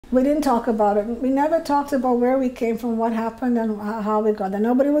We didn't talk about it. We never talked about where we came from, what happened, and how we got there.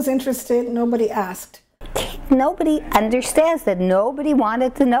 Nobody was interested. Nobody asked. Nobody understands that. Nobody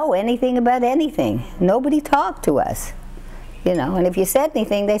wanted to know anything about anything. Nobody talked to us, you know. And if you said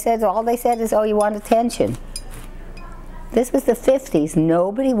anything, all they said is, "Oh, you want attention." This was the 50s.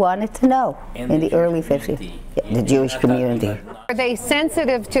 Nobody wanted to know in the early 50s. Yeah, the Jewish community. Were they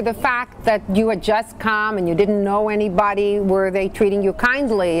sensitive to the fact that you had just come and you didn't know anybody? Were they treating you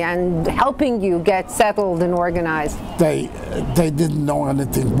kindly and helping you get settled and organized? They didn't know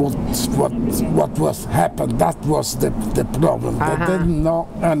anything what was happened. That was the problem. They didn't know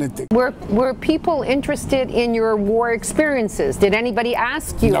anything. Were people interested in your war experiences? Did anybody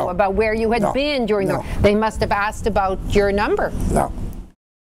ask you about where you had been during the war? They must have asked about your number. No.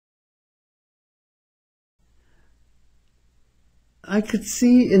 I could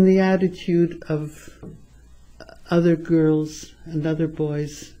see in the attitude of other girls and other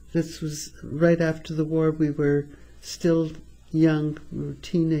boys, this was right after the war, we were still young, we were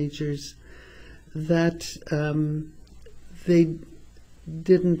teenagers, that they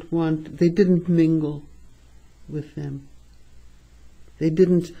didn't mingle with them. They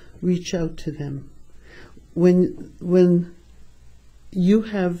didn't reach out to them. When you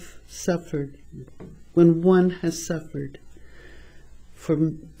have suffered, when one has suffered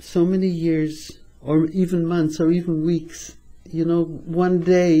for so many years, or even months, or even weeks, you know, one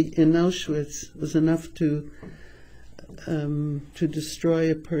day in Auschwitz was enough to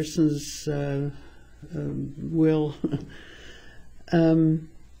destroy a person's will. When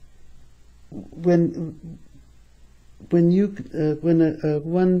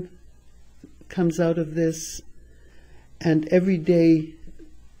one comes out of this and every day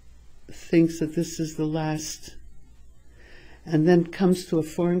thinks that this is the last, and then comes to a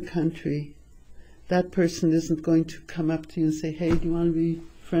foreign country, that person isn't going to come up to you and say, "Hey, do you want to be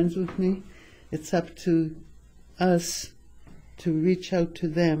friends with me?" It's up to us to reach out to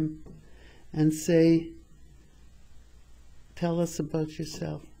them and say, "Tell us about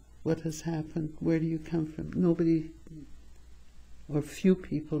yourself. What has happened? Where do you come from?" Nobody, or few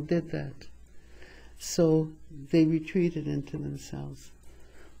people, did that. So they retreated into themselves.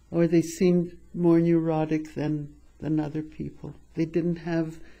 Or they seemed more neurotic than other people. They didn't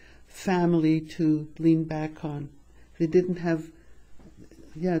have family to lean back on. They didn't have,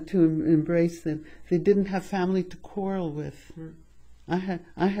 to embrace them. They didn't have family to quarrel with. I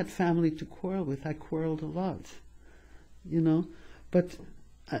had family to quarrel with. I quarreled a lot, you know. But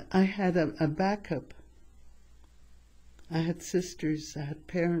I had a backup. I had sisters, I had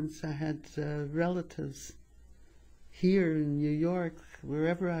parents, I had relatives. Here in New York,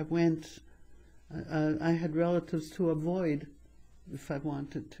 wherever I went, I had relatives to avoid if I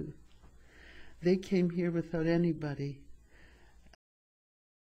wanted to. They came here without anybody.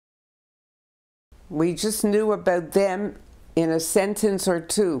 We just knew about them in a sentence or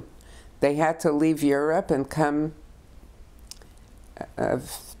two. They had to leave Europe and come,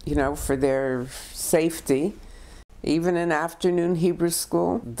 you know, for their safety. Even in afternoon Hebrew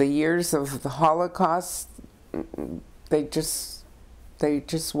school, the years of the Holocaust, they just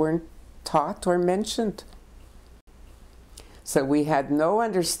weren't taught or mentioned. So we had no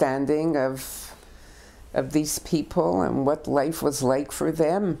understanding of these people and what life was like for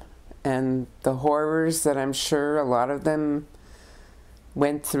them, and the horrors that I'm sure a lot of them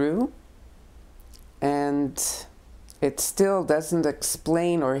went through. And it still doesn't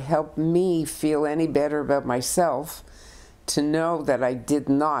explain or help me feel any better about myself to know that I did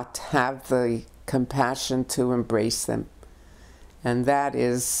not have the compassion to embrace them. And that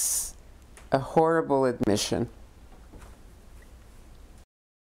is a horrible admission.